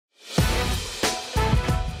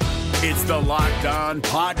It's the Locked On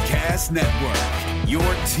Podcast Network, your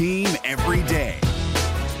team every day.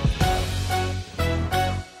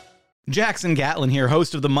 Jackson Gatlin here,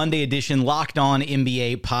 host of the Monday edition Locked On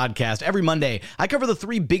NBA podcast. Every Monday, I cover the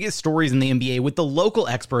three biggest stories in the NBA with the local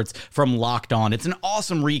experts from Locked On. It's an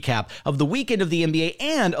awesome recap of the weekend of the NBA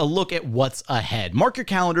and a look at what's ahead. Mark your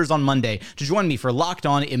calendars on Monday to join me for Locked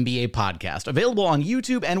On NBA podcast, available on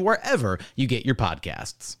YouTube and wherever you get your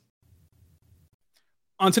podcasts.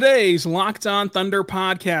 On today's Locked On Thunder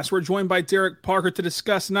podcast, we're joined by Derek Parker to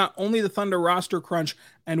discuss not only the Thunder roster crunch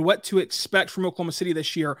and what to expect from Oklahoma City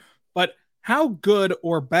this year, but how good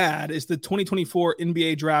or bad is the 2024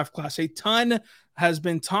 NBA draft class? A ton has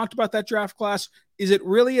been talked about that draft class. Is it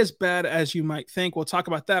really as bad as you might think? We'll talk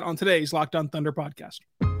about that on today's Locked On Thunder podcast.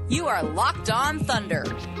 You are Locked On Thunder,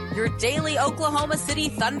 your daily Oklahoma City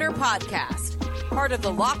Thunder podcast. Part of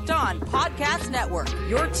the Locked On Podcast Network,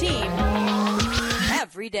 your team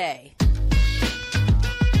every day.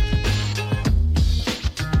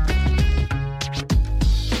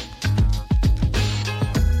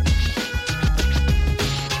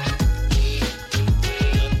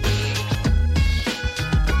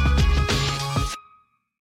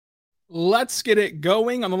 Let's get it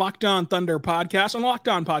going on the Locked On Thunder podcast on the Locked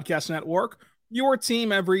On Podcast Network, your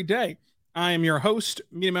team every day. I am your host,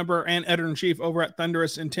 media member, and editor-in-chief over at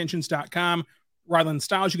thunderousintentions.com, Rylan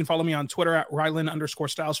Stiles. You can follow me on Twitter at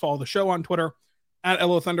Rylan_Stiles. Follow the show on Twitter at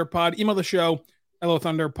LOThunderPod. Email the show,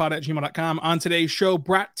 LOThunderPod@gmail.com. On today's show,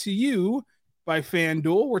 brought to you by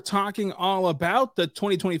FanDuel, we're talking all about the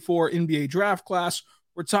 2024 NBA draft class.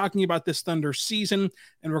 We're talking about this Thunder season,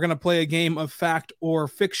 and we're going to play a game of fact or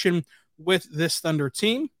fiction with this Thunder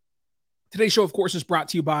team. Today's show, of course, is brought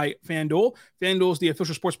to you by FanDuel. FanDuel is the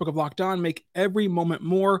official sportsbook of Locked On. Make every moment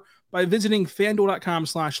more by visiting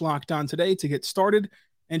FanDuel.com/LockedOn today to get started.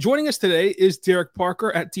 And joining us today is Derek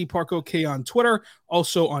Parker at DParkOK on Twitter,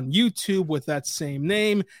 also on YouTube with that same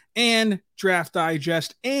name, and Draft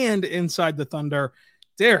Digest and Inside the Thunder.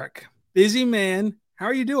 Derek, busy man, how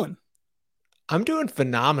are you doing? I'm doing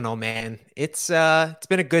phenomenal, man. It's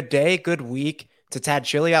been a good day, good week. It's a tad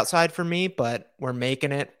chilly outside for me, but we're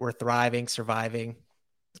making it. We're thriving, surviving.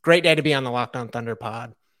 It's a great day to be on the Locked On Thunder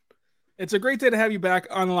pod. It's a great day to have you back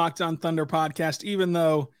on the Locked On Thunder podcast, even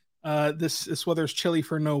though this weather's chilly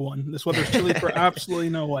for no one. This weather's chilly for absolutely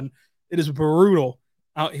no one. It is brutal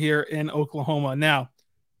out here in Oklahoma. Now,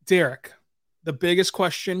 Derek, the biggest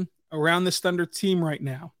question around this Thunder team right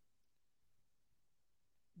now,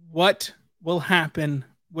 what will happen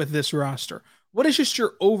with this roster? What is just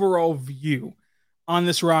your overall view on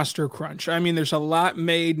this roster crunch? I mean, there's a lot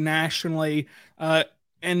made nationally,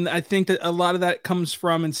 and I think that a lot of that comes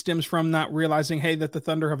from and stems from not realizing, hey, that the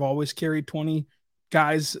Thunder have always carried 20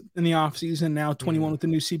 guys in the offseason, now 21 with the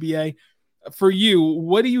new CBA. For you,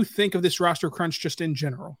 what do you think of this roster crunch just in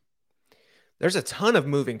general? There's a ton of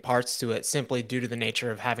moving parts to it simply due to the nature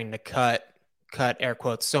of having to cut air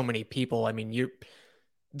quotes so many people. I mean,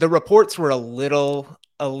 the reports were a little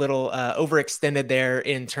overextended there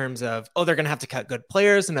in terms of, they're going to have to cut good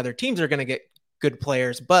players and other teams are going to get good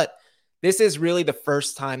players. But this is really the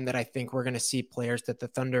first time that I think we're going to see players that the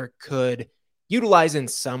Thunder could utilize in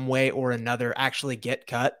some way or another actually get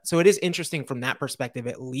cut. So it is interesting from that perspective,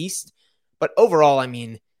 at least. But overall, I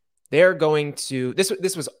mean, they're going to,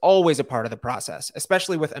 this was always a part of the process,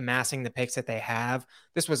 especially with amassing the picks that they have.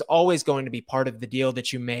 This was always going to be part of the deal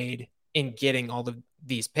that you made in getting all of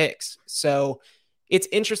these picks. So it's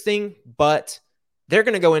interesting, but they're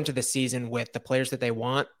going to go into the season with the players that they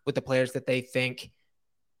want, with the players that they think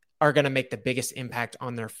are going to make the biggest impact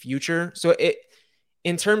on their future. So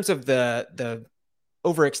in terms of the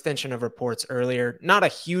overextension of reports earlier, not a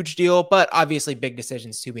huge deal, but obviously big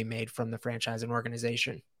decisions to be made from the franchise and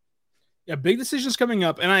organization. Yeah, big decisions coming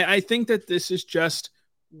up. And I think that this is just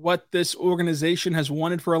what this organization has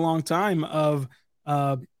wanted for a long time of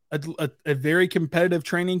a very competitive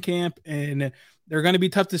training camp, and there are going to be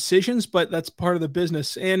tough decisions, but that's part of the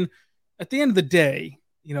business. And at the end of the day,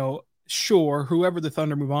 sure, whoever the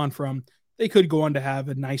Thunder move on from, they could go on to have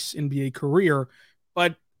a nice NBA career,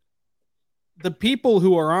 but the people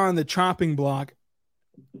who are on the chopping block,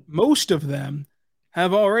 most of them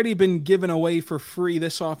have already been given away for free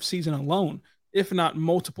this offseason alone, if not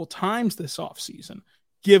multiple times this offseason,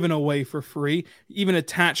 given away for free, even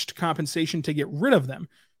attached compensation to get rid of them.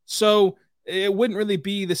 So it wouldn't really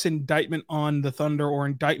be this indictment on the Thunder or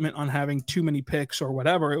indictment on having too many picks or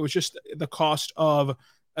whatever. It was just the cost of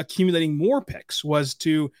accumulating more picks was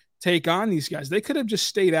to take on these guys. They could have just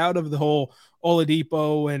stayed out of the whole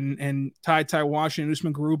Oladipo and Ty Washington,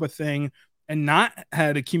 Usman Garuba thing and not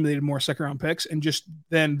had accumulated more second round picks and just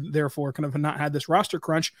then therefore kind of not had this roster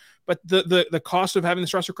crunch. But the cost of having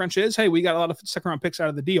this roster crunch is, hey, we got a lot of second round picks out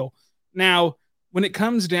of the deal. Now, when it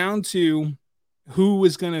comes down to who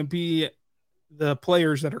is going to be the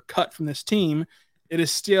players that are cut from this team, it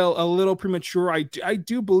is still a little premature. I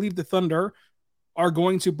do believe the Thunder are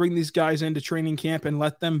going to bring these guys into training camp and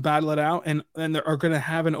let them battle it out, and they are going to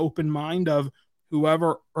have an open mind of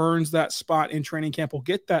whoever earns that spot in training camp will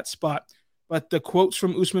get that spot. But the quotes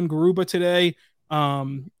from Usman Garuba today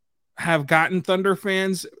have gotten Thunder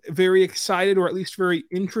fans very excited, or at least very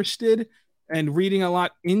interested, and reading a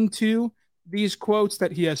lot into these quotes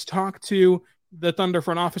that he has talked to the Thunder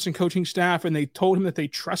front office and coaching staff, and they told him that they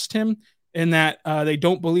trust him and that they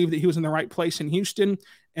don't believe that he was in the right place in Houston,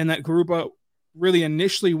 and that Garuba really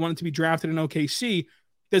initially wanted to be drafted in OKC.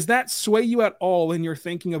 Does that sway you at all in your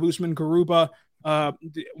thinking of Usman Garuba?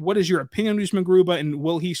 What is your opinion on Usman Garuba, and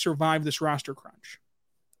will he survive this roster crunch?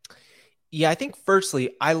 Yeah, I think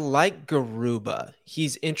firstly, I like Garuba.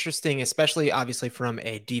 He's interesting, especially obviously from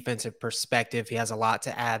a defensive perspective. He has a lot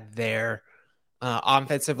to add there.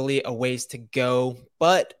 Offensively, a ways to go.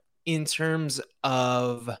 But in terms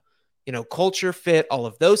of, culture fit, all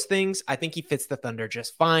of those things, I think he fits the Thunder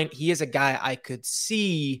just fine. He is a guy I could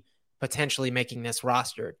see potentially making this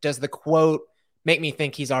roster. Does the quote make me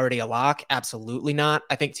think he's already a lock? Absolutely not.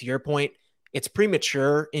 I think to your point, it's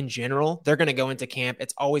premature in general. They're going to go into camp.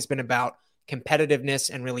 It's always been about competitiveness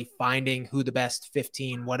and really finding who the best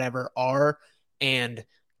 15 whatever are. And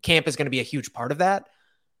camp is going to be a huge part of that.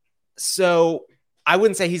 So I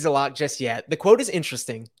wouldn't say he's a lock just yet. The quote is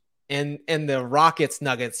interesting. And the Rockets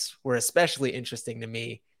Nuggets were especially interesting to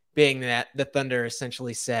me, being that the Thunder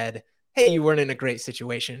essentially said, hey, you weren't in a great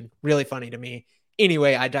situation. Really funny to me.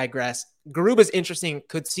 Anyway, I digress. Garuba's interesting.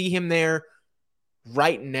 Could see him there.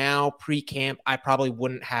 Right now, pre-camp, I probably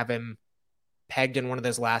wouldn't have him pegged in one of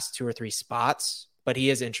those last 2 or 3 spots, but he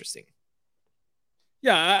is interesting.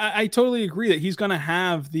 Yeah, I totally agree that he's going to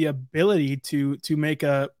have the ability to make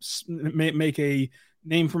a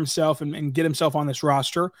name for himself and get himself on this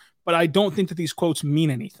roster. But I don't think that these quotes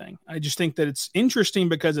mean anything. I just think that it's interesting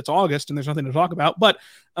because it's August and there's nothing to talk about. But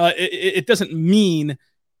it doesn't mean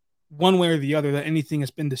one way or the other that anything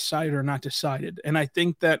has been decided or not decided. And I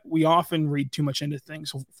think that we often read too much into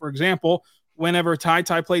things. So, for example, whenever Ty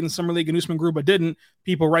played in Summer League and Usman Garuba didn't,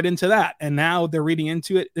 people read into that. And now they're reading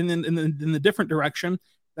into it in the different direction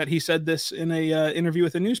that he said this in a interview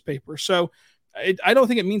with a newspaper. So I don't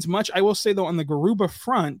think it means much. I will say, though, on the Garuba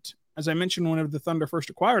front, as I mentioned, whenever the Thunder first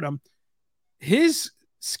acquired him, his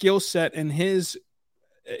skill set and his,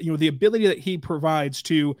 the ability that he provides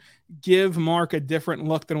to give Mark a different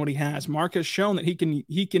look than what he has. Mark has shown that he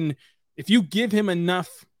can, if you give him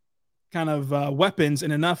enough kind of weapons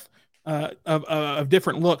and enough of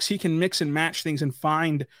different looks, he can mix and match things and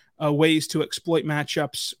find ways to exploit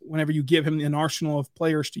matchups whenever you give him an arsenal of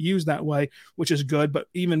players to use that way, which is good. But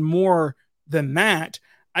even more than that,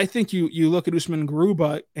 I think you look at Usman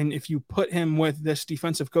Garuba, and if you put him with this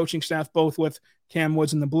defensive coaching staff, both with Cam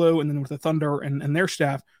Woods and the Blue and then with the Thunder and their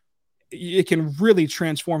staff, it can really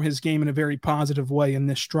transform his game in a very positive way in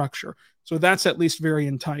this structure. So that's at least very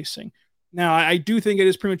enticing. Now, I do think it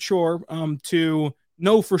is premature to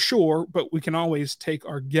know for sure, but we can always take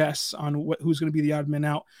our guess on who's going to be the odd man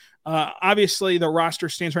out. Obviously, the roster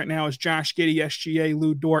stands right now as Josh Giddey, SGA,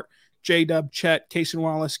 Lou Dort, J-Dub, Chet, Kaysen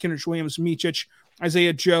Wallace, Kendrick Williams, Micic,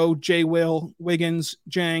 Isaiah Joe, Jay Will, Wiggins,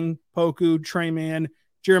 Jang, Poku, Trey Mann,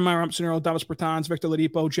 Jeremiah Robinson-Earl, Davis Bertans, Victor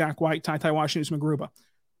Oladipo, Jack White, Ty Washington, Usman Garuba.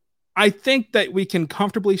 I think that we can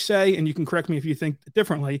comfortably say, and you can correct me if you think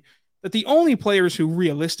differently, that the only players who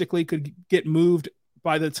realistically could get moved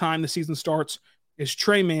by the time the season starts is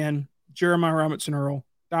Trey Mann, Jeremiah Robinson-Earl,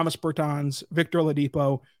 Davis Bertans, Victor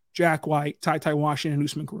Oladipo, Jack White, Ty Washington, and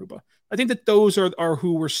Usman Garuba. I think that those are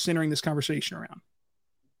who we're centering this conversation around.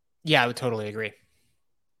 Yeah, I would totally agree.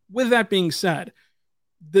 With that being said,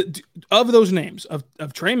 of those names of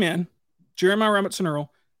Trey Mann, Jeremiah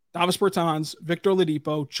Robinson-Earl, Davis Bertans, Victor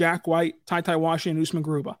Oladipo, Jack White, Ty Washington, and Usman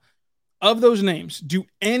Garuba, of those names, do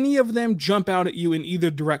any of them jump out at you in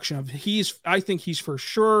either direction? I think he's for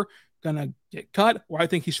sure going to get cut, or I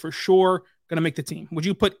think he's for sure going to make the team. Would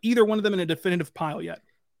you put either one of them in a definitive pile yet?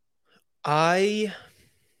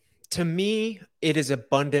 To me, it is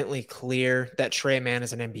abundantly clear that Trey Mann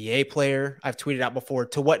is an NBA player. I've tweeted out before,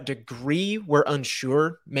 to what degree we're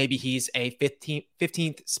unsure. Maybe he's a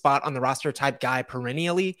 15th spot on the roster type guy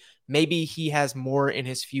perennially. Maybe he has more in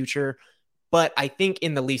his future, but I think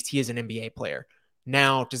in the least he is an NBA player.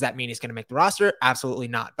 Now, does that mean he's going to make the roster? Absolutely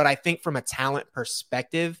not. But I think from a talent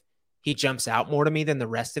perspective, he jumps out more to me than the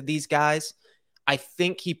rest of these guys. I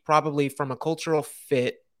think he probably, from a cultural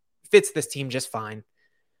fit, fits this team just fine.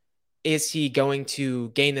 Is he going to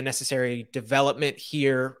gain the necessary development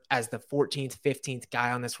here as the 14th, 15th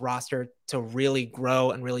guy on this roster to really grow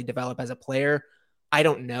and really develop as a player? I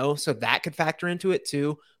don't know. So that could factor into it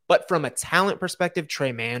too. But from a talent perspective,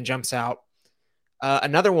 Trey Mann jumps out.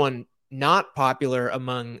 Another one not popular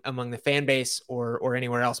among the fan base or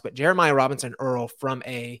anywhere else, but Jeremiah Robinson Earl from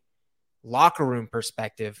a locker room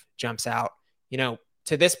perspective jumps out. To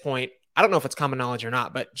this point, I don't know if it's common knowledge or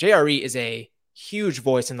not, but JRE is a huge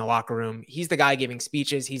voice in the locker room. He's the guy giving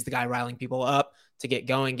speeches. He's the guy riling people up to get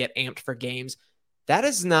going, get amped for games.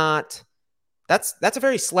 That's a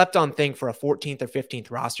very slept on thing for a 14th or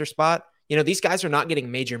 15th roster spot. These guys are not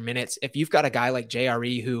getting major minutes. If you've got a guy like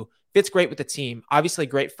JRE who fits great with the team, obviously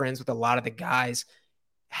great friends with a lot of the guys,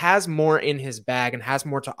 has more in his bag and has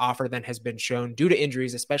more to offer than has been shown due to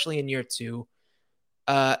injuries, especially in year 2.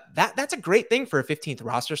 That's a great thing for a 15th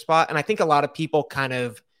roster spot. And I think a lot of people kind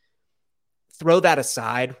of throw that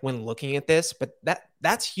aside when looking at this, but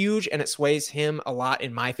that's huge, and it sways him a lot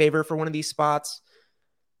in my favor for one of these spots.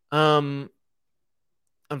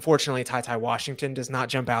 Unfortunately, Ty Washington does not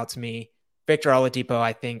jump out to me. Victor Oladipo,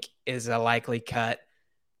 I think, is a likely cut.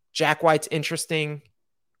 Jack White's interesting.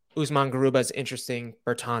 Usman Garuba is interesting.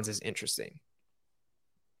 Bertans is interesting.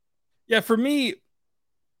 Yeah, for me,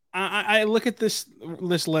 I look at this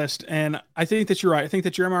list, and I think that you're right. I think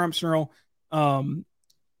that Jeremiah Robinson Earl,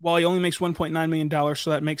 while he only makes $1.9 million, so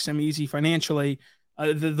that makes him easy financially,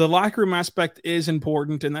 the locker room aspect is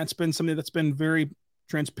important, and that's been something that's been very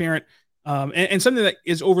transparent, and something that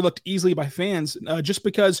is overlooked easily by fans. Just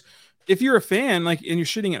because if you're a fan, and you're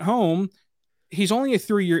sitting at home, he's only a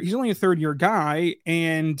third year guy,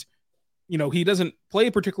 and he doesn't play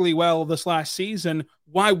particularly well this last season.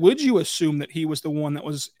 Why would you assume that he was the one that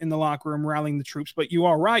was in the locker room rallying the troops? But you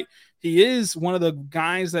are right. He is one of the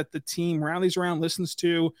guys that the team rallies around, listens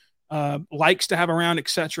to, likes to have around, et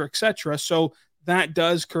cetera, et cetera. So that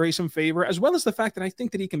does curry some favor, as well as the fact that I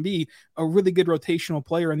think that he can be a really good rotational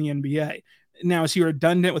player in the NBA. Now, is he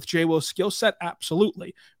redundant with J. Will's skill set?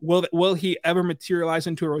 Absolutely. Will he ever materialize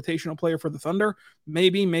into a rotational player for the Thunder?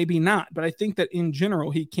 Maybe, maybe not. But I think that in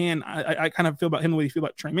general, he can. I kind of feel about him the way you feel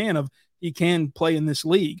about Trey Mann, of he can play in this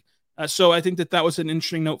league. So I think that was an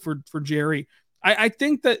interesting note for Jerry. I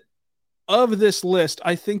think that of this list,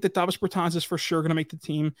 I think that Davis Bertans is for sure going to make the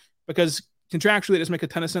team, because contractually it doesn't make a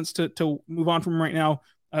ton of sense to move on from him right now,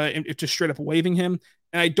 and just straight up waiving him.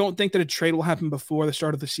 And I don't think that a trade will happen before the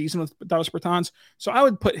start of the season with Davis Bertans. So I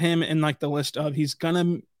would put him in the list of he's going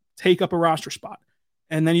to take up a roster spot.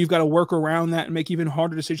 And then you've got to work around that and make even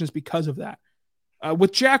harder decisions because of that.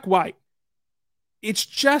 With Jack White, it's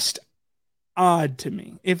just odd to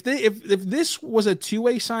me. If this was a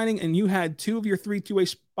two-way signing and you had 2 of your 3 two-way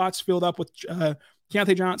spots filled up with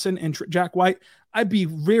Keontae Johnson and Jack White, I'd be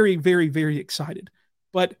very, very, very excited.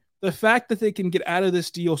 But the fact that they can get out of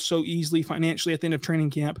this deal so easily financially at the end of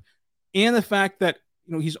training camp, and the fact that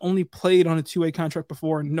he's only played on a 2-way contract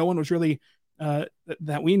before, and no one was really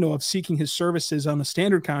that we know of seeking his services on a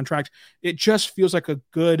standard contract, it just feels like a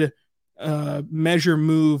good measure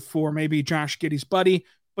move for maybe Josh Giddey's buddy.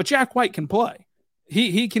 But Jack White can play.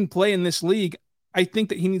 He can play in this league. I think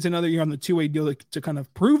that he needs another year on the 2-way deal to kind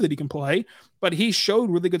of prove that he can play, but he showed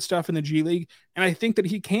really good stuff in the G League. And I think that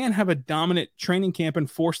he can have a dominant training camp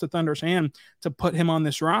and force the Thunder's hand to put him on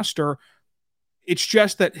this roster. It's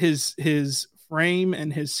just that his frame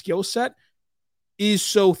and his skill set is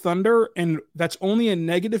so Thunder, and that's only a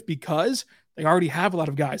negative because they already have a lot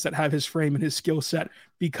of guys that have his frame and his skill set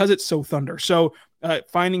because it's so Thunder. So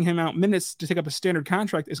finding him out minutes to take up a standard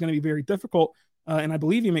contract is going to be very difficult. And I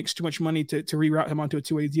believe he makes too much money to reroute him onto a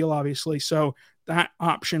 2-way deal, obviously. So that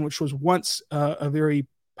option, which was once a very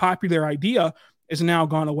popular idea, is now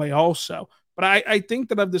gone away also. But I think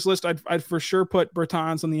that of this list, I'd for sure put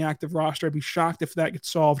Bertans on the active roster. I'd be shocked if that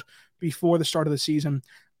gets solved before the start of the season.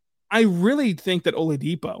 I really think that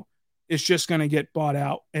Oladipo is just going to get bought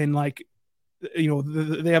out. And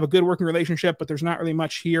they have a good working relationship, but there's not really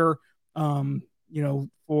much here.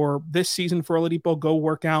 For this season for Oladipo, go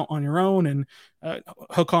work out on your own and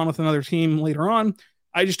hook on with another team later on.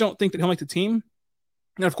 I just don't think that he'll make the team.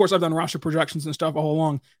 And of course, I've done roster projections and stuff all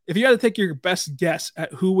along. If you had to take your best guess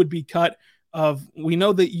at who would be cut, we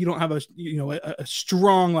know that you don't have a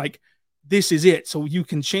strong this is it, so you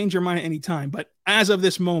can change your mind at any time. But as of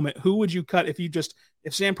this moment, who would you cut if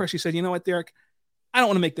Sam Presti said, you know what, Derek, I don't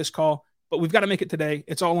want to make this call, but we've got to make it today.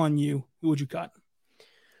 It's all on you. Who would you cut?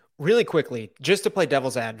 Really quickly, just to play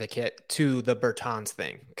devil's advocate to the Bertans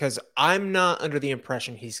thing, because I'm not under the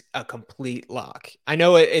impression he's a complete lock. I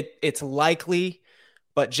know it's likely,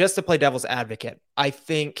 But just to play devil's advocate, I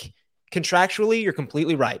think contractually, you're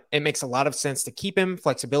completely right. It makes a lot of sense to keep him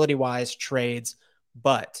flexibility-wise, trades,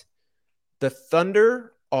 but the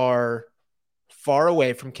Thunder are far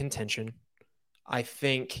away from contention. I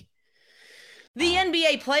think the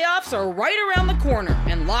NBA playoffs are right around the corner,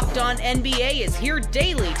 and Locked On NBA is here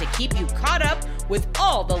daily to keep you caught up with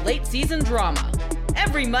all the late season drama.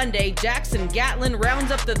 Every Monday, Jackson Gatlin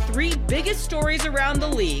rounds up the 3 biggest stories around the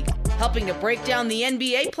league, helping to break down the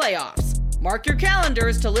NBA playoffs. Mark your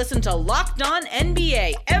calendars to listen to Locked On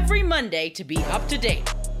NBA every Monday to be up to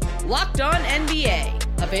date. Locked On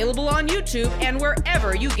NBA, available on YouTube and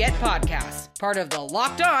wherever you get podcasts. Part of the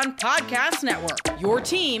Locked On Podcast Network, your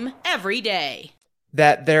team every day.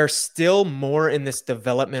 that they're still more in this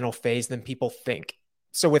developmental phase than people think.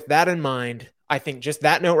 So with that in mind, I think just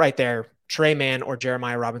that note right there, Trey Mann or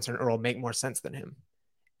Jeremiah Robinson Earl make more sense than him.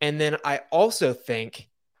 And then I also think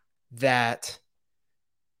that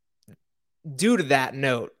due to that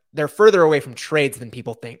note, they're further away from trades than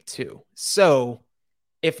people think too. So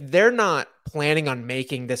if they're not planning on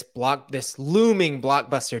making this looming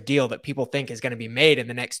blockbuster deal that people think is going to be made in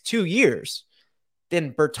the next 2 years,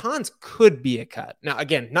 then Bertans could be a cut. Now,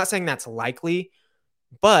 again, not saying that's likely,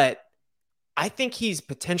 but I think he's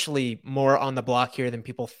potentially more on the block here than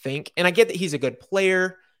people think. And I get that he's a good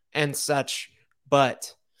player and such,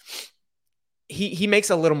 but he makes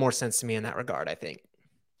a little more sense to me in that regard, I think.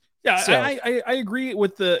 Yeah, So, I agree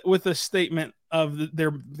with the statement of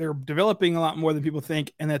they're developing a lot more than people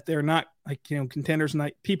think, and that they're not contenders, and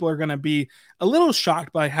like people are going to be a little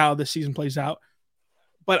shocked by how this season plays out.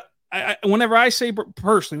 But whenever I say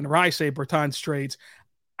Bertans trades,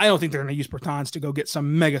 I don't think they're going to use Bertans to go get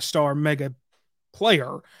some mega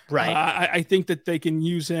player. right. I think that they can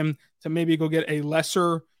use him to maybe go get a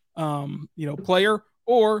lesser player,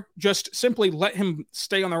 or just simply let him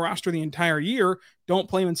stay on the roster the entire year. Don't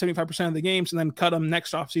play him in 75% of the games and then cut him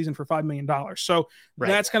next offseason for $5 million. So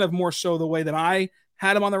That's kind of more so the way that I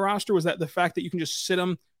had him on the roster, was that the fact that you can just sit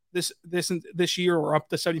him this year or up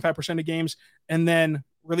to 75% of games and then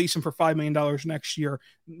release him for $5 million next year.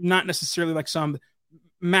 Not necessarily like some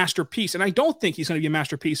masterpiece. And I don't think he's going to be a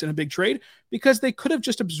masterpiece in a big trade, because they could have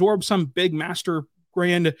just absorbed some big master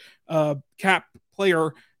grand cap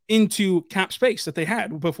player into cap space that they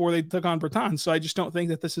had before they took on Bertans. So I just don't think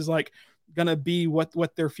that this is like going to be what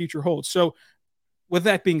their future holds. So with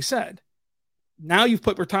that being said, now you've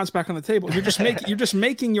put Bertans back on the table. You're just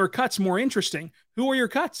making your cuts more interesting. Who are your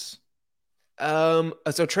cuts? So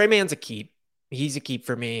Trey Mann's a keep. He's a keep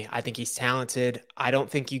for me. I think he's talented. I don't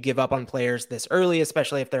think you give up on players this early,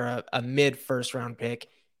 especially if they're a mid first round pick.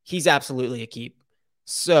 He's absolutely a keep.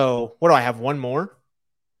 So what do I have? One more?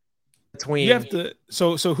 You have to.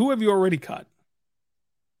 So who have you already cut?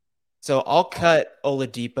 So I'll cut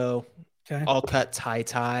Oladipo. Okay. I'll cut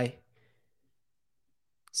Ty.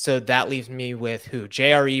 So that leaves me with who?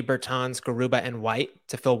 JRE, Bertans, Garuba, and White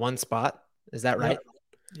to fill one spot. Is that right?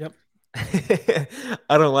 Yep.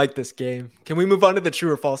 I don't like this game. Can we move on to the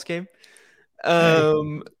true or false game?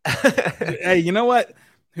 Hey, you know what?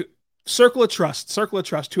 Circle of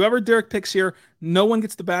trust. Whoever Derek picks here, no one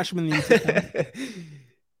gets to bash him in the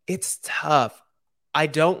It's tough. I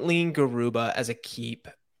don't lean Garuba as a keep,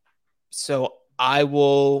 so I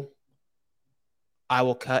will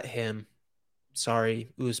cut him.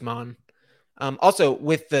 Sorry, Usman. Also,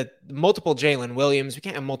 with the multiple Jalen Williams, we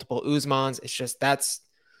can't have multiple Usmans. It's just that's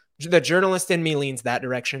the journalist in me leans that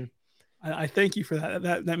direction. I thank you for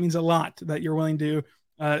that. That means a lot that you're willing to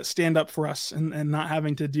stand up for us and not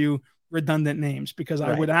having to do redundant names, because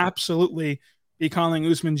I would absolutely be calling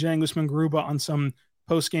Usman Jang, Usman Garuba on some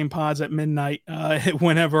post-game pods at midnight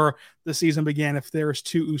whenever the season began, if there's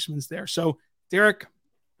two Usmans there. So, Derek,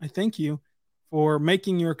 I thank you for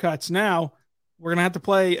making your cuts. Now, we're going to have to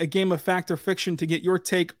play a game of fact or fiction to get your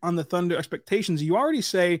take on the Thunder expectations. You already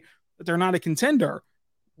say that they're not a contender.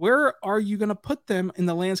 Where are you going to put them in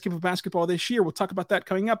the landscape of basketball this year? We'll talk about that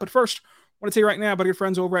coming up. But first, I want to tell you right now about your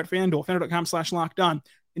friends over at FanDuel, FanDuel.com/lockedon.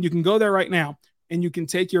 And you can go there right now, and you can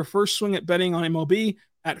take your first swing at betting on MLB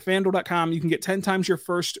at FanDuel.com. You can get 10 times your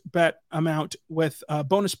first bet amount with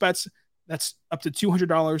bonus bets. That's up to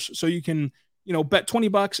 $200. So you can, bet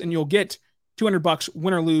 $20 and you'll get $200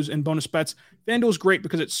 win or lose in bonus bets. FanDuel is great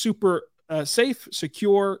because it's super safe,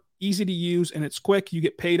 secure, easy to use, and it's quick. You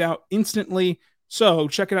get paid out instantly. So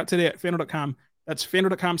check it out today at FanDuel.com. That's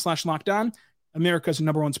FanDuel.com/lockedon. America's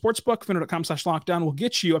 #1 sportsbook. FanDuel.com/lockedon will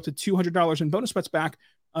get you up to $200 in bonus bets back,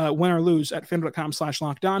 win or lose at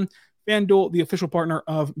FanDuel.com/lockedon. FanDuel, the official partner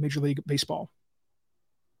of Major League Baseball.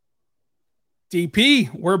 DP,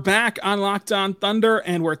 we're back on Locked On Thunder,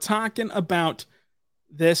 and we're talking about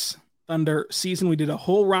this Thunder season. We did a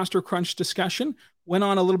whole roster crunch discussion. Went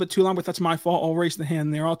on a little bit too long, but that's my fault. I'll raise the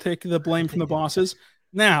hand there. I'll take the blame from the bosses.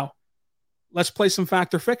 Now, let's play some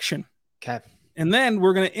fact or fiction. Okay. And then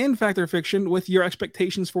we're going to end fact or fiction with your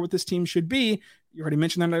expectations for what this team should be. You already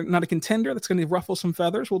mentioned they're not a contender. That's going to ruffle some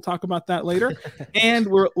feathers. We'll talk about that later. And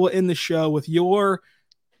we'll end the show with your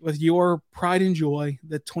pride and joy,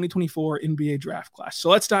 the 2024 NBA draft class. So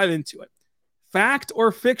let's dive into it. Fact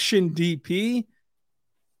or fiction, DP?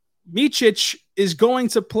 Micic is going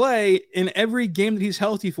to play in every game that he's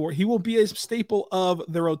healthy for. He will be a staple of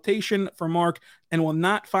the rotation for Mark and will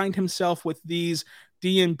not find himself with these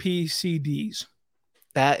DNP CDs.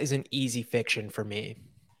 That is an easy fiction for me.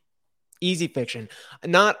 Easy fiction.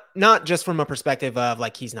 Not just from a perspective of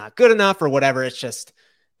like he's not good enough or whatever. It's just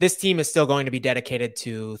this team is still going to be dedicated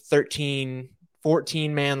to 13,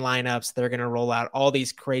 14-man lineups. They're going to roll out all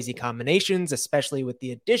these crazy combinations, especially with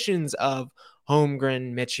the additions of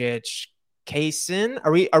Holmgren, Micic, Kaysen.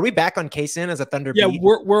 Are we back on Kaysen as a Thunder Yeah, beat?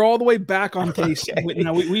 we're all the way back on Kaysen. Okay.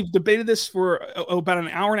 Now we've debated this for about an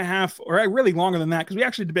hour and a half, or really longer than that, because we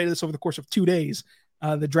actually debated this over the course of 2 days,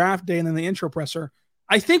 the draft day and then the intro presser.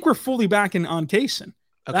 I think we're fully back on Kaysen.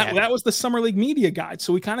 Okay. That was the Summer League media guide,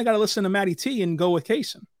 so we kind of got to listen to Matty T and go with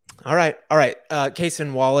Kaysen. All right.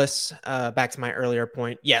 Kaysen Wallace, back to my earlier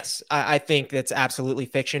point. Yes, I think that's absolutely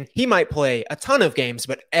fiction. He might play a ton of games,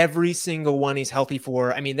 but every single one he's healthy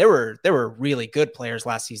for. I mean, there were really good players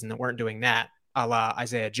last season that weren't doing that, a la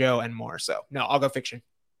Isaiah Joe and more. So no, I'll go fiction.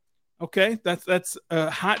 Okay, that's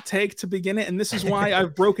a hot take to begin it, and this is why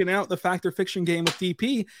I've broken out the fact or fiction game with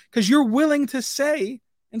DP, because you're willing to say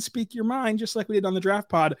and speak your mind, just like we did on the draft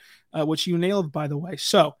pod, which you nailed, by the way.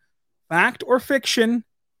 So, fact or fiction,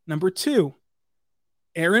 number 2,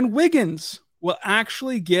 Aaron Wiggins will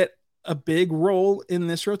actually get a big role in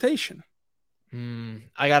this rotation.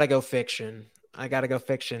 I got to go fiction.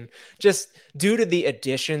 Just due to the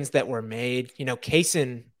additions that were made,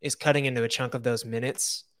 Kaysen is cutting into a chunk of those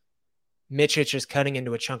minutes. Micic is cutting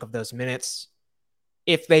into a chunk of those minutes.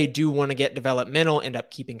 If they do want to get developmental, end up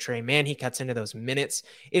keeping Trey Mann, he cuts into those minutes.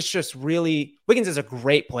 It's just really, Wiggins is a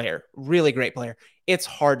great player, really great player. It's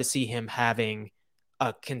hard to see him having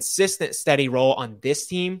a consistent, steady role on this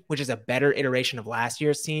team, which is a better iteration of last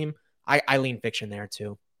year's team. I lean fiction there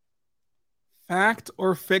too. Fact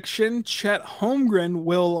or fiction, Chet Holmgren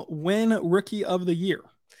will win Rookie of the Year.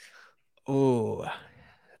 Ooh,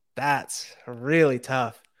 that's really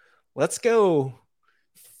tough. Let's go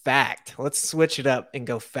fact. Let's switch it up and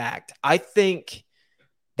go fact. I think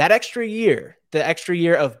that extra year, the extra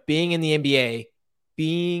year of being in the NBA,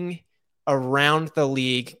 being around the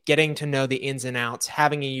league, getting to know the ins and outs,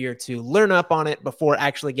 having a year to learn up on it before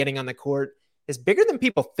actually getting on the court is bigger than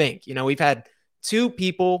people think. We've had 2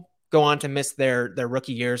 people go on to miss their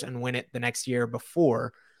rookie years and win it the next year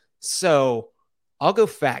before. So I'll go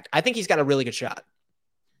fact. I think he's got a really good shot.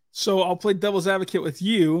 So I'll play devil's advocate with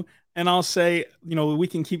you, and I'll say, we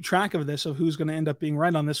can keep track of this, of who's going to end up being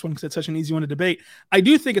right on this one, because it's such an easy one to debate. I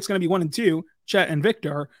do think it's going to be 1 and 2, Chet and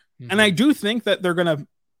Victor. Mm-hmm. And I do think that they're going to,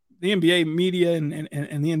 the NBA media and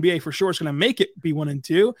the NBA for sure is going to make it be 1 and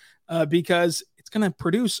 2, because it's going to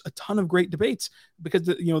produce a ton of great debates, because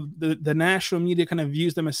the national media kind of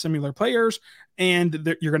views them as similar players,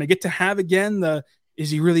 and you're going to get to have again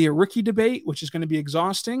is he really a rookie debate, which is going to be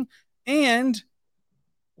exhausting. And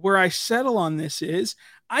where I settle on this is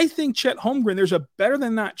I think Chet Holmgren, there's a better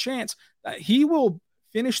than not chance that he will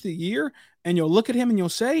finish the year and you'll look at him and you'll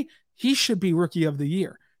say he should be Rookie of the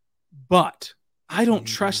Year. But I don't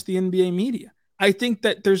trust the NBA media. I think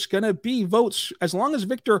that there's going to be votes as long as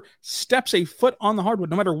Victor steps a foot on the hardwood,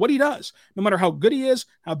 no matter what he does, no matter how good he is,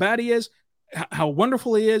 how bad he is, how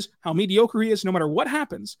wonderful he is, how mediocre he is, no matter what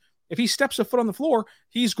happens. If he steps a foot on the floor,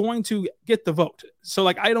 he's going to get the vote. So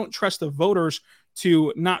I don't trust the voters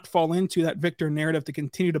to not fall into that Victor narrative, to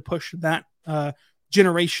continue to push that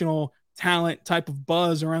generational talent type of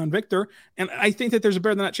buzz around Victor. And I think that there's a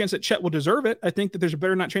better than not chance that Chet will deserve it. I think that there's a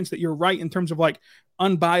better than not chance that you're right in terms of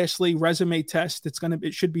unbiasedly resume test.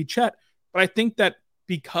 It should be Chet. But I think that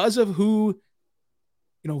because of who,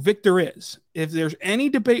 Victor is, if there's any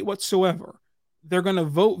debate whatsoever, they're going to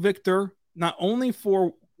vote Victor, not only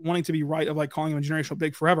for wanting to be right of calling him a generational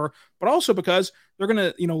big forever, but also because they're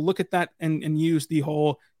going to, look at that and use the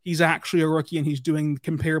whole, he's actually a rookie and he's doing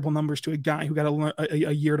comparable numbers to a guy who got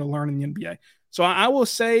a year to learn in the NBA. So I will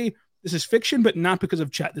say this is fiction, but not because of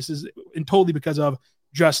Chet. This is totally because of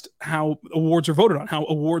just how awards are voted on, how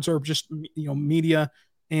awards are just, media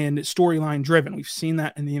and storyline driven. We've seen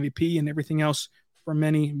that in the MVP and everything else for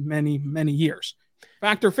many, many, many years.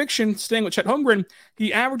 Fact or fiction, staying with Chet Holmgren,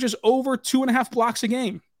 he averages over 2.5 blocks a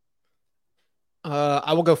game.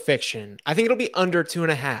 I will go fiction. I think it'll be under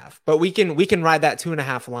 2.5, but we can ride that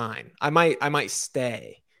 2.5 line. I might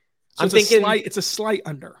stay. So it's a slight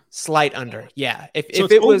under. Slight under. Yeah. If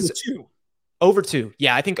it was over 2.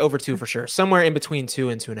 Yeah, I think over 2 for sure. Somewhere in between 2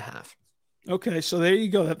 and 2.5. Okay, so there you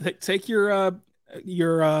go. Take your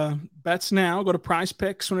bets now. Go to Prize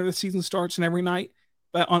Picks whenever the season starts, and every night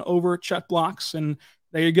bet on over Chet blocks, and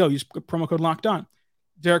there you go. Use promo code Locked On.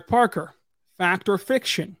 Derek Parker, fact or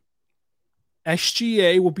fiction?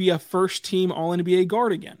 SGA will be a first-team All-NBA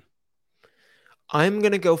guard again. I'm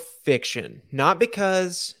gonna go fiction, not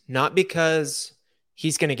because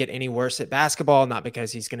he's gonna get any worse at basketball, not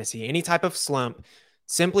because he's gonna see any type of slump.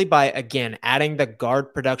 Simply by, again, adding the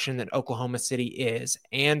guard production that Oklahoma City is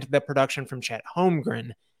and the production from Chet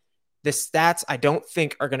Holmgren, the stats I don't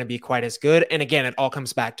think are going to be quite as good. And again, it all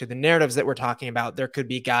comes back to the narratives that we're talking about. There could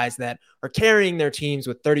be guys that are carrying their teams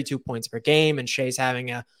with 32 points per game, and Shea's having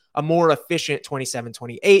a more efficient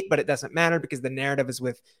 27-28, but it doesn't matter because the narrative is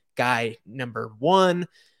with guy number 1.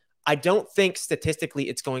 I don't think statistically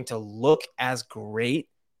it's going to look as great,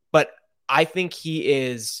 but I think he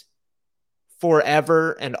is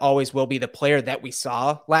forever and always will be the player that we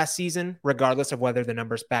saw last season, regardless of whether the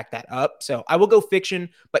numbers back that up. So I will go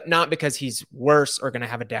fiction, but not because he's worse or going to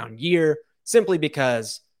have a down year, simply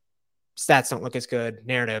because stats don't look as good,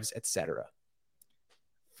 narratives, etc.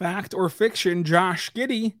 Fact or fiction, Josh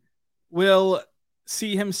Giddey will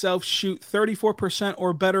see himself shoot 34%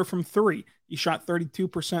 or better from 3. He shot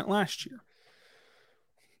 32% last year.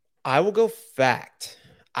 I will go fact.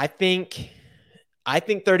 I think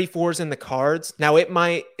 34 is in the cards. Now it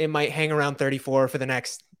might hang around 34 for the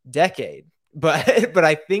next decade, but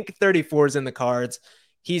I think 34 is in the cards.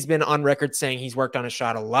 He's been on record saying he's worked on his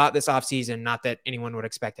shot a lot this offseason. Not that anyone would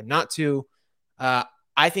expect him not to.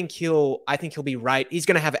 I think he'll be right. He's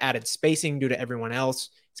going to have added spacing due to everyone else.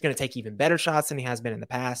 He's going to take even better shots than he has been in the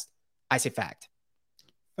past. I say fact.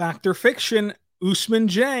 Fact or fiction, Ousmane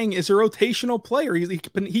Dieng is a rotational player.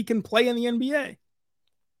 He can play in the NBA.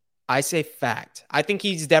 I say fact. I think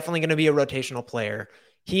he's definitely going to be a rotational player.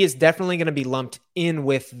 He is definitely going to be lumped in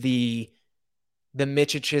with the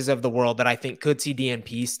Micics of the world that I think could see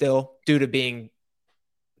DNP still, due to being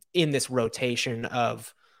in this rotation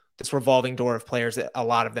of this revolving door of players that a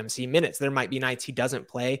lot of them see minutes. There might be nights he doesn't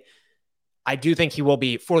play. I do think he will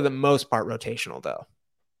be, for the most part, rotational, though.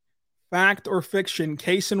 Fact or fiction,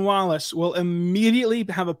 Cason Wallace will immediately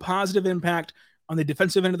have a positive impact on the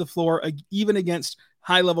defensive end of the floor, even against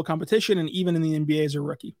high-level competition and even in the NBA as a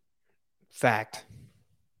rookie. Fact.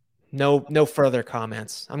 No further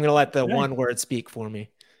comments. I'm going to let the one word speak for me.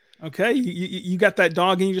 Okay, you got that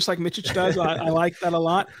dog in you just like Micic does. I like that a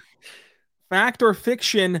lot. Fact or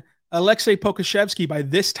fiction, Alexei Pokusevski by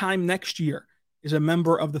this time next year is a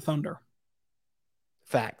member of the Thunder.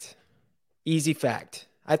 Fact. Easy fact.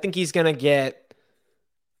 I think he's going to get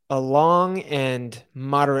a long and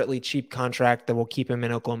moderately cheap contract that will keep him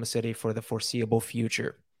in Oklahoma City for the foreseeable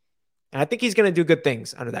future. And I think he's going to do good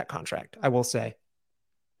things under that contract, I will say.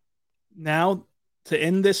 Now, to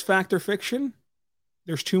end this fact or fiction,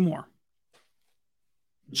 there's 2 more.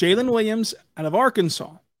 Jalen Williams out of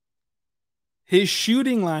Arkansas. His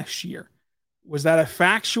shooting last year, was that a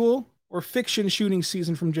factual or fiction shooting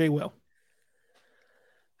season from J. Will?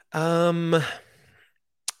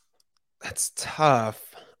 That's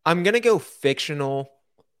tough. I'm going to go fictional.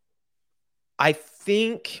 I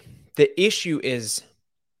think the issue is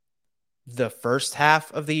the first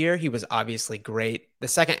half of the year. He was obviously great. The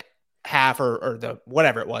second half or the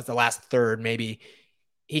whatever it was, the last third, maybe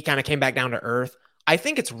he kind of came back down to earth. I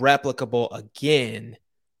think it's replicable again,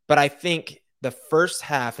 but I think the first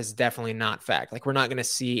half is definitely not fact. Like, we're not going to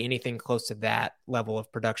see anything close to that level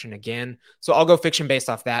of production again. So I'll go fiction based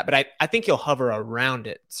off that, but I think he'll hover around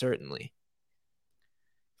it, certainly.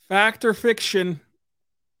 Fact or fiction,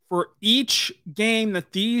 for each game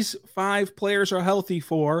that these 5 players are healthy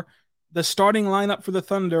for, the starting lineup for the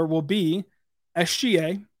Thunder will be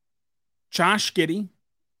SGA, Josh Giddey,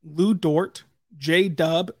 Lou Dort,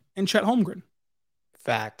 J-Dub, and Chet Holmgren.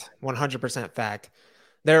 Fact. 100% fact.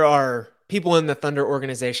 There are people in the Thunder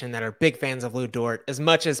organization that are big fans of Lou Dort. As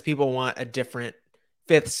much as people want a different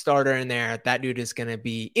 5th starter in there, that dude is going to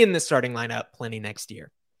be in the starting lineup plenty next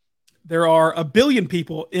year. There are a billion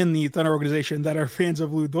people in the Thunder organization that are fans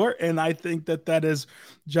of Lou Dort, and I think that is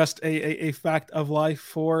just a fact of life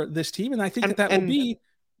for this team, and I think that will be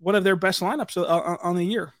one of their best lineups on the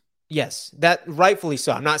year. Yes, that rightfully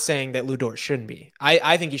so. I'm not saying that Lou Dort shouldn't be.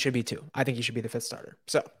 I think he should be too. I think he should be the 5th starter.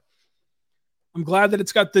 So I'm glad that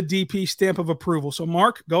it's got the DP stamp of approval. So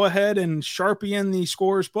Mark, go ahead and Sharpie in the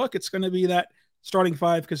scorer's book. It's going to be that starting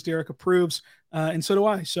five because Derek approves, and so do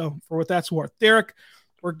I. So for what that's worth, Derek,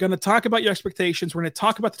 we're going to talk about your expectations. We're going to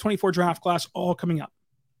talk about the 24 draft class all coming up.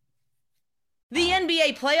 The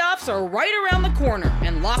NBA playoffs are right around the corner,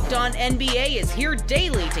 and Locked On NBA is here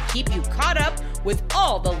daily to keep you caught up with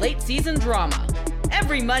all the late season drama.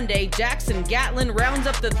 Every Monday, Jackson Gatlin rounds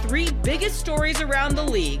up the 3 biggest stories around the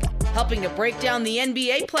league, helping to break down the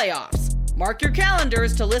NBA playoffs. Mark your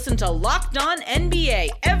calendars to listen to Locked On NBA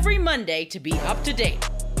every Monday to be up to date.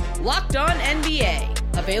 Locked On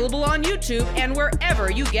NBA, available on YouTube and wherever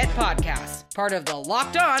you get podcasts. Part of the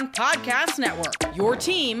Locked On Podcast Network, your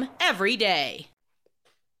team every day.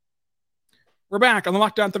 We're back on the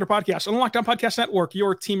Locked On Thunder podcast, on the Locked On Podcast Network,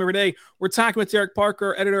 your team every day. We're talking with Derek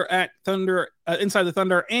Parker, editor at Thunder, Inside the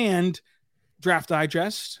Thunder, and Draft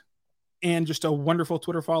Digest, and just a wonderful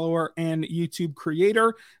Twitter follower and YouTube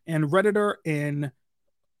creator and Redditor and,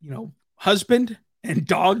 husband and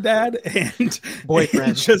dog dad and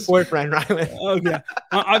boyfriend, just boyfriend, Rylan. Oh yeah,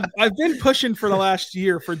 I've been pushing for the last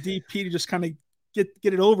year for DP to just kind of get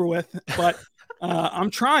it over with, but I'm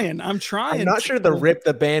trying. I'm not sure the rip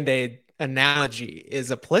the Band-Aid analogy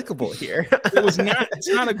is applicable here. It's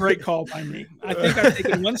not a great call by me. I think I've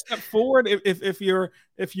taken one step forward.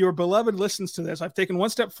 If your beloved listens to this, I've taken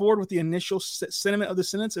one step forward with the initial sentiment of the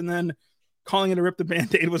sentence, and then calling it a rip the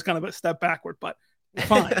Band-Aid was kind of a step backward, but we're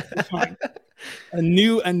fine. We're fine. A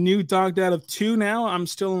new dog dad of 2 now. I'm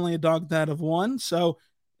still only a dog dad of 1. So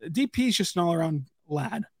DP is just an all-around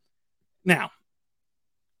lad. Now,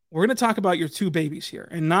 we're going to talk about your 2 babies here,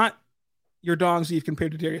 and not your dogs that you've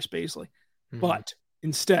compared to Darius Baisley, but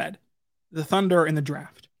instead the Thunder in the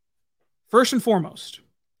draft. First and foremost,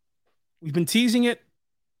 we've been teasing it.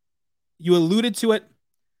 You alluded to it.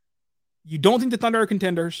 You don't think the Thunder are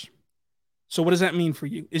contenders. So what does that mean for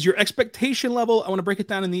you? Is your expectation level, I want to break it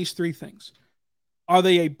down in these 3 things. Are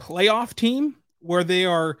they a playoff team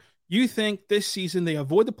where you think this season they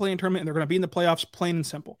avoid the play-in tournament and they're going to be in the playoffs, plain and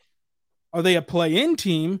simple? Are they a play-in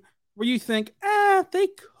team where you think, they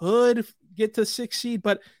could get to 6 seed,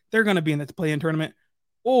 but they're going to be in the play-in tournament?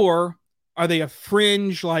 Or are they a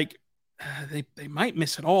fringe, like they might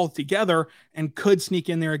miss it all together and could sneak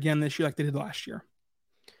in there again this year like they did last year?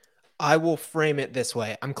 I will frame it this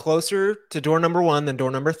way. I'm closer to door number 1 than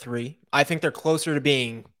door number 3. I think they're closer to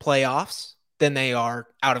being playoffs than they are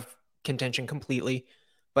out of contention completely.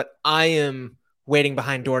 But I am waiting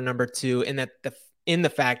behind door number 2 in the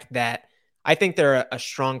fact that I think they're a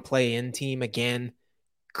strong play-in team again,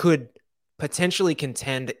 could potentially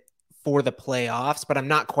contend for the playoffs, but I'm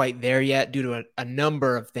not quite there yet due to a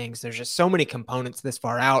number of things. There's just so many components this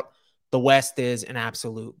far out. The West is an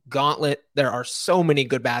absolute gauntlet. There are so many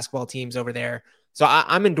good basketball teams over there. So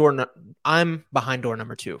I'm behind door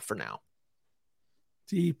number 2 for now.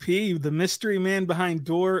 DP, the mystery man behind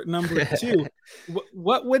door number 2.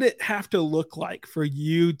 What would it have to look like for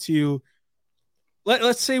you to,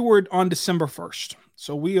 let's say we're on December 1st.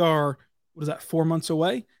 So we are, 4 months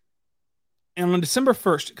away? And on December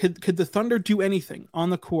 1st, could the Thunder do anything on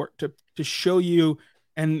the court to show you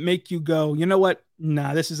and make you go, you know what?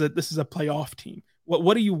 Nah, this is a playoff team.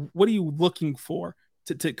 What are you looking for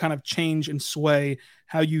to kind of change and sway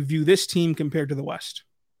how you view this team compared to the West?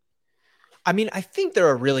 I mean, I think they're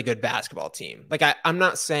a really good basketball team. Like I'm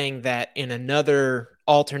not saying that in another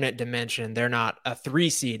alternate dimension, they're not a 3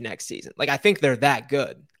 seed next season. Like I think they're that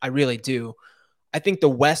good. I really do. I think the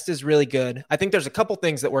West is really good. I think there's a couple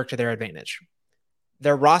things that work to their advantage.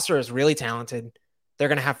 Their roster is really talented. They're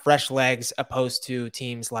going to have fresh legs opposed to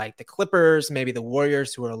teams like the Clippers, maybe the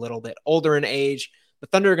Warriors, who are a little bit older in age. The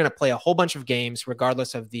Thunder are going to play a whole bunch of games,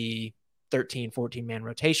 regardless of the 13, 14-man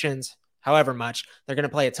rotations, however much. They're going to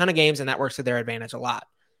play a ton of games, and that works to their advantage a lot.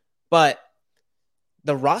 But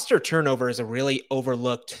the roster turnover is a really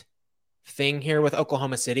overlooked thing here with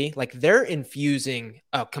Oklahoma City. Like they're infusing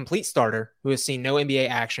a complete starter who has seen no NBA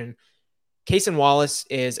action. Cason Wallace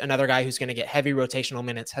is another guy who's going to get heavy rotational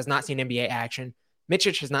minutes, has not seen NBA action.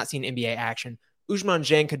 Micic has not seen NBA action. Ousmane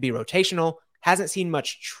Dieng could be rotational, hasn't seen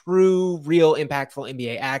much true, real, impactful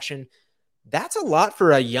NBA action. That's a lot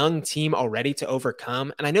for a young team already to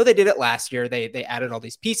overcome. And I know they did it last year. They added all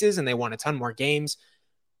these pieces and they won a ton more games.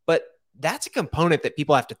 But that's a component that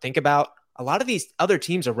people have to think about. A lot of these other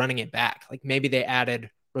teams are running it back. Like maybe they added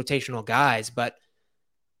rotational guys, but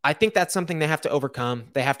I think that's something they have to overcome.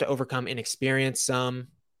 They have to overcome inexperience some,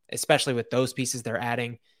 especially with those pieces they're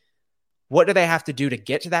adding. What do they have to do to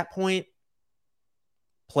get to that point?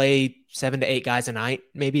 Play 7 to 8 guys a night,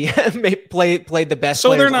 maybe play the best.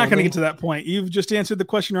 So they're not going to get to that point. You've just answered the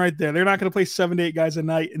question right there. They're not going to play 7 to 8 guys a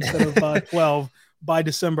night instead of 12. by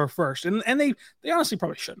December 1st. And they honestly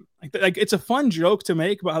probably shouldn't. Like it's a fun joke to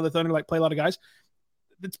make about how the Thunder like play a lot of guys.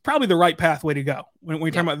 It's probably the right pathway to go when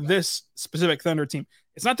you're talking about this specific Thunder team.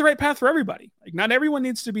 It's not the right path for everybody. Like not everyone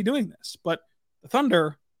needs to be doing this, but the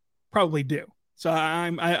Thunder probably do. So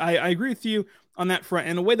I agree with you on that front.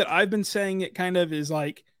 And the way that I've been saying it kind of is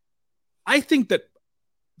like, I think that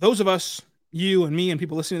those of us, you and me and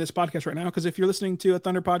people listening to this podcast right now, because if you're listening to a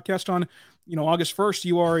Thunder podcast on, August 1st,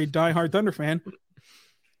 you are a diehard Thunder fan.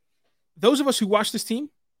 Those of us who watch this team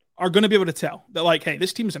are going to be able to tell that like, hey,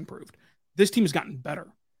 this team has improved. This team has gotten better.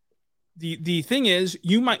 The thing is,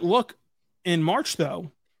 you might look in March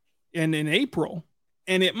though, and in April,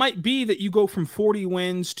 and it might be that you go from 40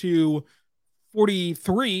 wins to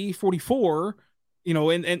 43, 44,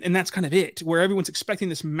 and that's kind of it, where everyone's expecting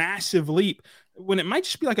this massive leap when it might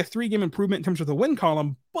just be like a 3-game improvement in terms of the win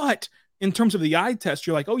column. But in terms of the eye test,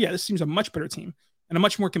 you're like, oh yeah, this seems a much better team and a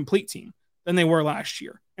much more complete team than they were last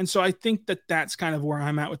year. And so I think that that's kind of where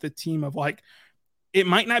I'm at with the team of like, it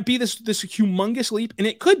might not be this humongous leap, and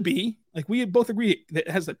it could be, like we both agree that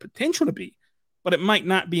it has the potential to be, but it might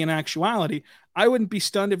not be in actuality. I wouldn't be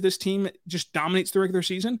stunned if this team just dominates the regular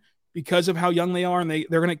season because of how young they are, and they're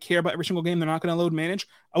going to care about every single game. They're not going to load manage.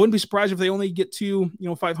 I wouldn't be surprised if they only get to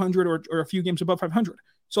 500 or a few games above 500.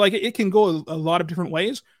 So like it can go a lot of different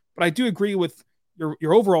ways, but I do agree with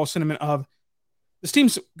your overall sentiment of this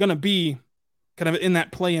team's going to be kind of in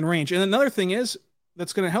that play-in range. And another thing is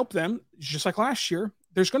that's going to help them, just like last year,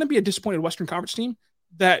 there's going to be a disappointed Western Conference team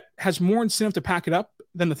that has more incentive to pack it up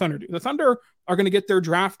than the Thunder do. The Thunder are going to get their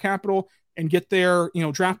draft capital and get their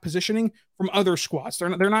draft positioning from other squads. They're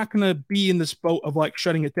not going to be in this boat of like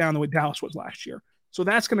shutting it down the way Dallas was last year. So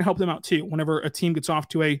that's going to help them out too whenever a team gets off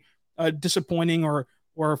to a disappointing or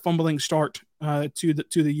a fumbling start to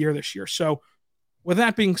the year this year. So with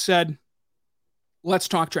that being said, let's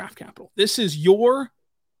talk draft capital. This is your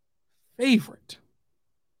favorite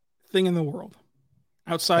thing in the world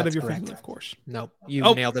outside of your family, of course. Nope. You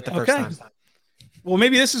nailed it the first time. Well,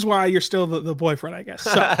 maybe this is why you're still the boyfriend, I guess.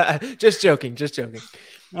 So, just joking.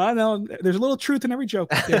 I know there's a little truth in every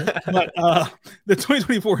joke there, but the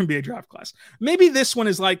 2024 NBA draft class. Maybe this one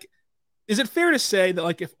is like, is it fair to say that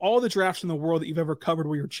like if all the drafts in the world that you've ever covered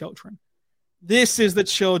were your children, this is the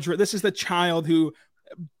child who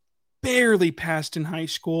barely passed in high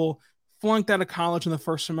school, flunked out of college in the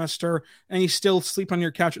first semester, and he's still sleeping on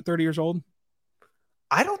your couch at 30 years old?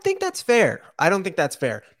 I don't think that's fair.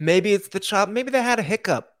 Maybe it's the child. Maybe they had a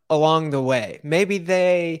hiccup along the way. Maybe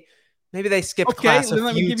they skipped class a few times. Okay,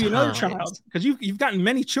 let me give you another child, because you've gotten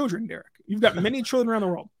many children, Derek. You've got many children around the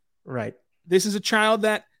world. Right. This is a child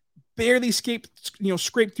that barely scraped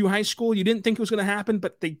through high school. You didn't think it was going to happen,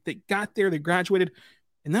 but they got there, they graduated,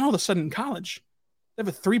 and then all of a sudden in college, they have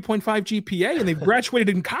a 3.5 GPA and they've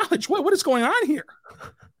graduated in college. What is going on here?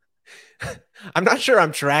 I'm not sure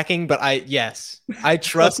I'm tracking, but I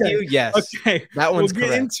trust you. Yes. Okay. That one's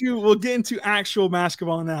correct. We'll get into actual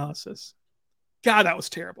basketball analysis. God, that was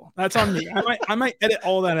terrible. That's on me. I might edit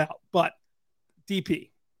all that out, but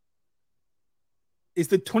DP, is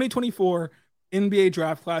the 2024 NBA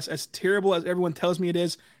draft class as terrible as everyone tells me it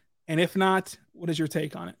is? And if not, what is your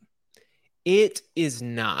take on it? It is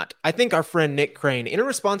not. I think our friend Nick Crane, in a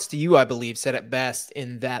response to you, I believe, said it best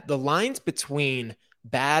in that the lines between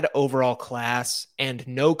bad overall class and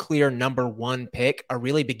no clear number one pick are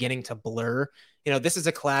really beginning to blur. This is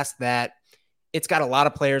a class that it's got a lot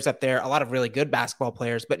of players up there, a lot of really good basketball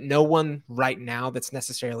players, but no one right now that's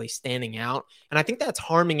necessarily standing out. And I think that's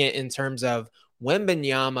harming it in terms of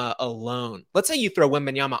Wembanyama alone. Let's say you throw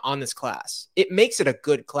Wembanyama on this class. It makes it a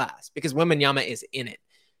good class because Wembanyama is in it.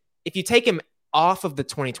 If you take him off of the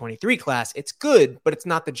 2023 class, it's good, but it's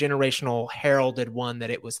not the generational heralded one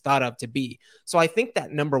that it was thought of to be. So I think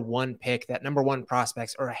that number one pick, that number one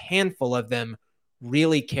prospects, or a handful of them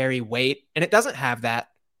really carry weight. And it doesn't have that,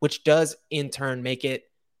 which does in turn make it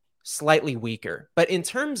slightly weaker. But in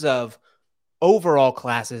terms of overall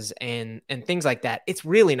classes and things like that, it's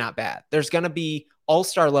really not bad. There's going to be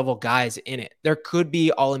all-star level guys in it. There could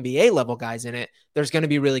be all-NBA level guys in it. There's going to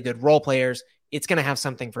be really good role players. It's going to have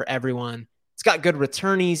something for everyone. It's got good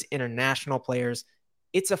returnees, international players.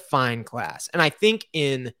 It's a fine class. And I think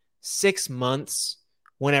in 6 months,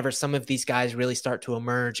 whenever some of these guys really start to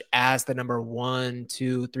emerge as the number 1,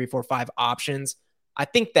 2, 3, 4, 5 options, I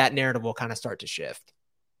think that narrative will kind of start to shift.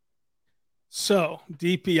 So,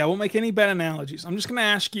 DP, I won't make any bad analogies. I'm just going to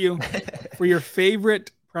ask you for your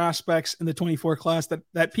favorite prospects in the 24 class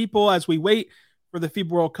that people, as we wait for the FIBA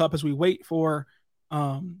World Cup, as we wait for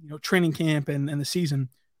training camp and the season,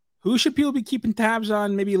 who should people be keeping tabs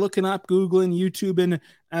on, maybe looking up, Googling, YouTubing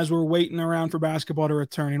as we're waiting around for basketball to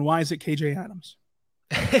return? And why is it KJ Adams?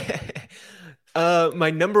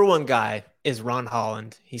 My number one guy is Ron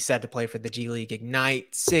Holland. He's set to play for the G League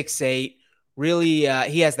Ignite, 6'8". Really,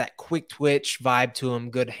 he has that quick twitch vibe to him,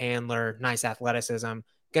 good handler, nice athleticism.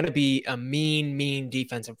 Going to be a mean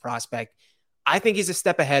defensive prospect. I think he's a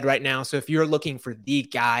step ahead right now. So if you're looking for the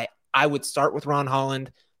guy, I would start with Ron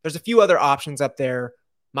Holland. There's a few other options up there.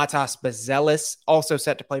 Matas Bazelis, also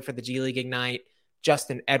set to play for the G League Ignite.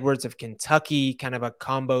 Justin Edwards of Kentucky, kind of a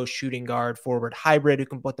combo shooting guard, forward hybrid who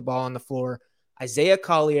can put the ball on the floor. Isaiah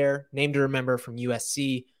Collier, name to remember from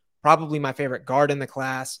USC, probably my favorite guard in the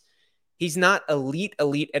class. He's not elite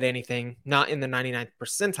at anything, not in the 99th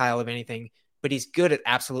percentile of anything, but he's good at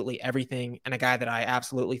absolutely everything, and a guy that I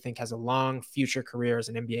absolutely think has a long future career as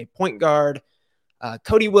an NBA point guard.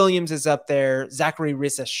 Cody Williams is up there. Zachary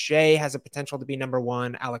Risa-Shea has a potential to be number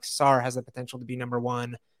one. Alex Sarr has a potential to be number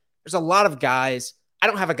one. There's a lot of guys. I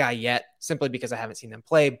don't have a guy yet simply because I haven't seen them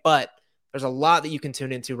play, but there's a lot that you can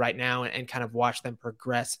tune into right now and kind of watch them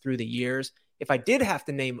progress through the years. If I did have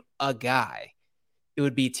to name a guy, it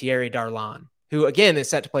would be Thierry Darlan, who again is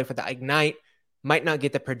set to play for the Ignite. Might not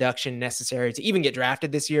get the production necessary to even get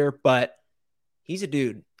drafted this year, but he's a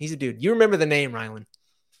dude. You remember the name, Rylan?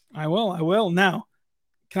 I will. Now,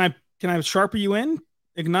 can I Sharpie you in?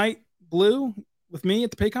 Ignite Blue with me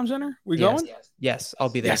at the Paycom Center? We going? Yes, I'll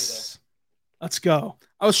be there. Yes. Let's go.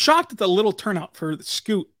 I was shocked at the little turnout for the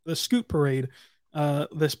Scoot parade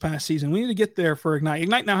this past season. We need to get there for Ignite.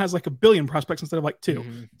 Ignite now has like 1 billion prospects instead of like 2.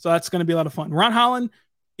 Mm-hmm. So that's going to be a lot of fun. Ron Holland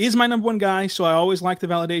is my number one guy, so I always like the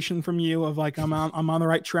validation from you of like I'm on the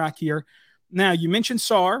right track here. Now, you mentioned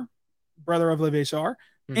Sarr, brother of Olivier Sarr,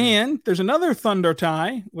 and there's another Thunder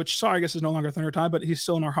tie, which Sarr I guess is no longer a Thunder tie, but he's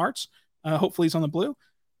still in our hearts. Hopefully he's on the blue.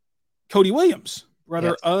 Cody Williams,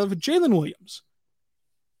 brother of Jalen Williams.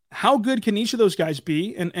 How good can each of those guys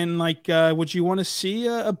be? And like, would you want to see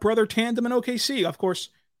a brother tandem in OKC? Of course,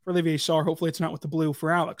 for Olivier Sarr, hopefully it's not with the blue for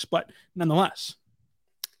Alex, but nonetheless.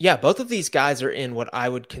 Yeah, both of these guys are in what I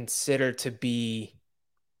would consider to be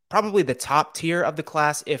probably the top tier of the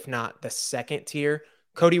class, if not the second tier.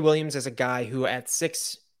 Cody Williams is a guy who at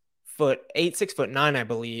 6'8", 6'9", I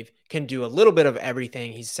believe, can do a little bit of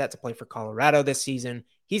everything. He's set to play for Colorado this season.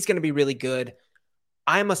 He's going to be really good.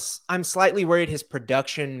 I'm slightly worried his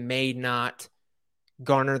production may not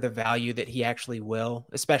garner the value that he actually will,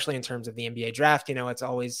 especially in terms of the NBA draft. You know, it's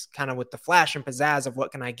always kind of with the flash and pizzazz of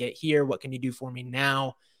what can I get here? What can you do for me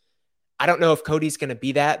now? I don't know if Cody's going to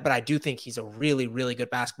be that, but I do think he's a really, really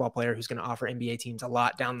good basketball player who's going to offer NBA teams a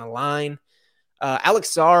lot down the line. Alex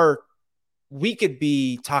Sarr, we could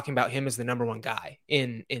be talking about him as the number one guy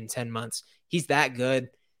in 10 months. He's that good.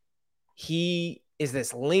 He is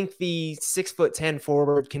this lengthy 6'10"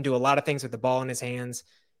 forward, can do a lot of things with the ball in his hands.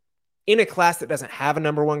 In a class that doesn't have a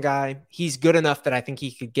number one guy, he's good enough that I think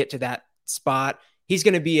he could get to that spot. He's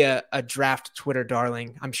going to be a draft Twitter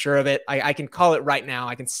darling. I'm sure of it. I can call it right now.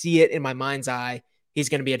 I can see it in my mind's eye. He's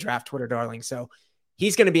going to be a draft Twitter darling. So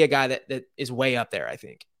he's going to be a guy that is way up there, I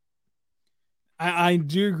think. I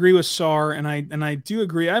do agree with Sarr, and I do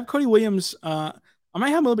agree. I have Cody Williams. I might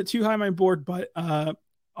have him a little bit too high on my board, but I'm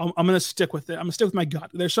going to stick with it. I'm going to stick with my gut.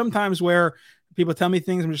 There's some times where people tell me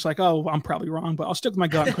things, I'm just like, oh, I'm probably wrong, but I'll stick with my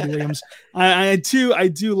gut on Cody Williams. I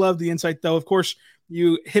do love the insight, though. Of course,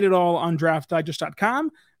 you hit it all on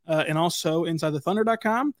draftdigest.com and also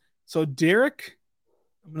insidethethunder.com. So, Derek,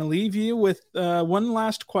 I'm going to leave you with one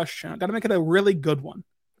last question. I got to make it a really good one.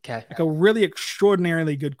 Okay. Like a really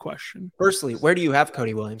extraordinarily good question. Firstly, where do you have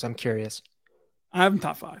Cody Williams? I'm curious. I have him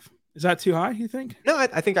top 5. Is that too high, you think? No,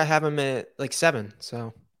 I think I have him at like 7.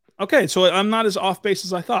 So okay, so I'm not as off base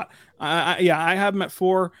as I thought. I have him at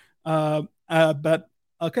 4. But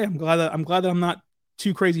okay, I'm glad that I'm not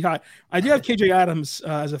too crazy high. I do have KJ Adams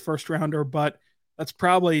as a first rounder, but he's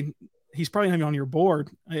probably not even on your board.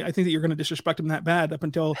 I think that you're going to disrespect him that bad up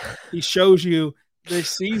until he shows you this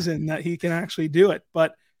season that he can actually do it.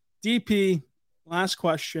 But DP, last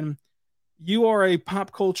question. You are a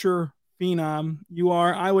pop culture phenom. You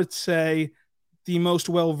are, I would say, the most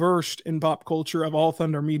well-versed in pop culture of all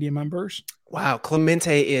Thunder media members. Wow,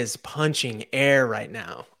 Clemente is punching air right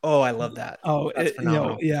now. Oh, I love that. Oh, that's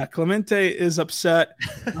phenomenal. Yeah, Clemente is upset,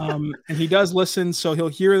 and he does listen, so he'll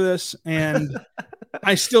hear this, and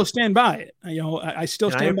I still stand by it. I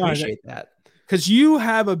still stand by it. I appreciate that. Because you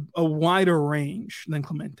have a wider range than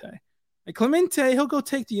Clemente. Like Clemente, he'll go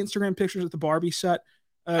take the Instagram pictures at the Barbie set,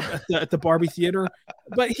 at the Barbie theater,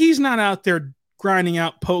 but he's not out there grinding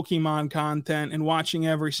out Pokemon content and watching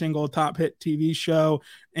every single top hit TV show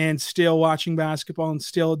and still watching basketball and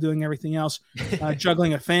still doing everything else,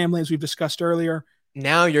 juggling a family, as we've discussed earlier.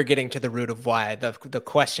 Now you're getting to the root of why the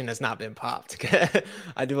question has not been popped.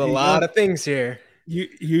 I do a lot of things here.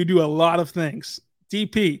 You do a lot of things.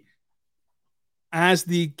 DP, as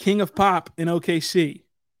the king of pop in OKC,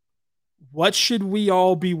 what should we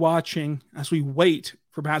all be watching as we wait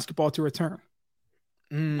for basketball to return?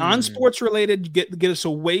 Non-sports related, get us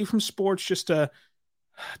away from sports just to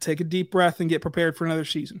take a deep breath and get prepared for another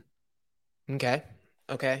season. Okay.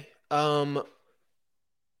 I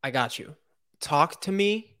got you. Talk to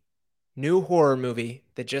me. New horror movie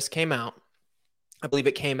that just came out. I believe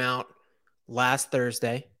it came out last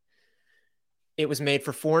Thursday. It was made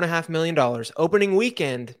for $4.5 million. Opening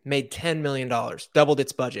weekend made $10 million, doubled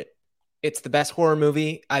its budget. It's the best horror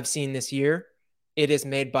movie I've seen this year. It is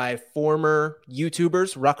made by former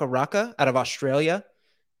YouTubers, Rucka Rucka, out of Australia.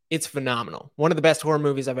 It's phenomenal. One of the best horror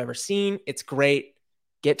movies I've ever seen. It's great.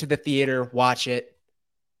 Get to the theater, watch it.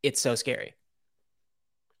 It's so scary.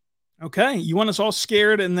 Okay, you want us all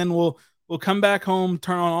scared, and then we'll come back home,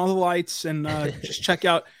 turn on all the lights, and just check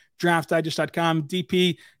out draftdigest.com.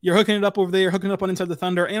 DP, you're hooking it up over there, hooking it up on Inside the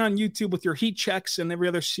Thunder and on YouTube with your heat checks and every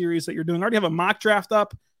other series that you're doing. I already have a mock draft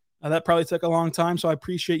up. That probably took a long time, so I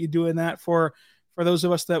appreciate you doing that for those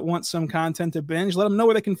of us that want some content to binge. Let them know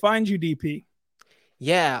where they can find you, DP.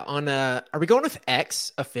 Yeah, are we going with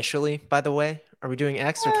X officially, by the way? Are we doing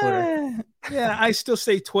X or Twitter? Yeah, I still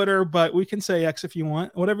say Twitter, but we can say X if you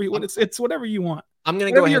want. Whatever it's whatever you want. I'm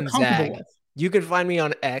going to go ahead and zag. You can find me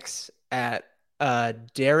on X at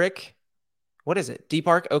Derek. What is it?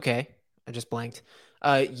 D-Park? Okay. I just blanked.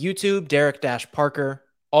 YouTube, Derek-Parker.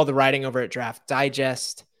 All the writing over at Draft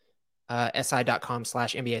Digest.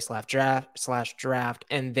 si.com/NBA/draft,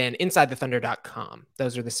 and then InsideTheThunder.com.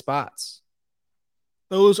 Those are the spots.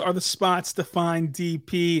 Those are the spots to find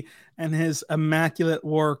DP and his immaculate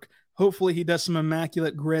work. Hopefully he does some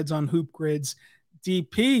immaculate grids on Hoop Grids.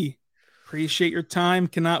 DP, appreciate your time.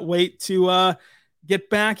 Cannot wait to get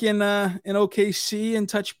back in OKC and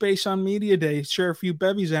touch base on Media Day. Share a few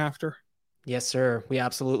bevies after. Yes, sir. We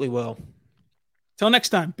absolutely will. Till next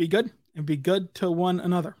time, be good and be good to one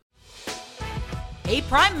another. Hey,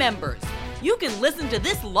 Prime members, you can listen to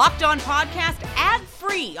this Locked On podcast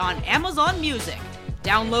ad-free on Amazon Music.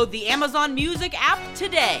 Download the Amazon Music app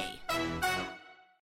today.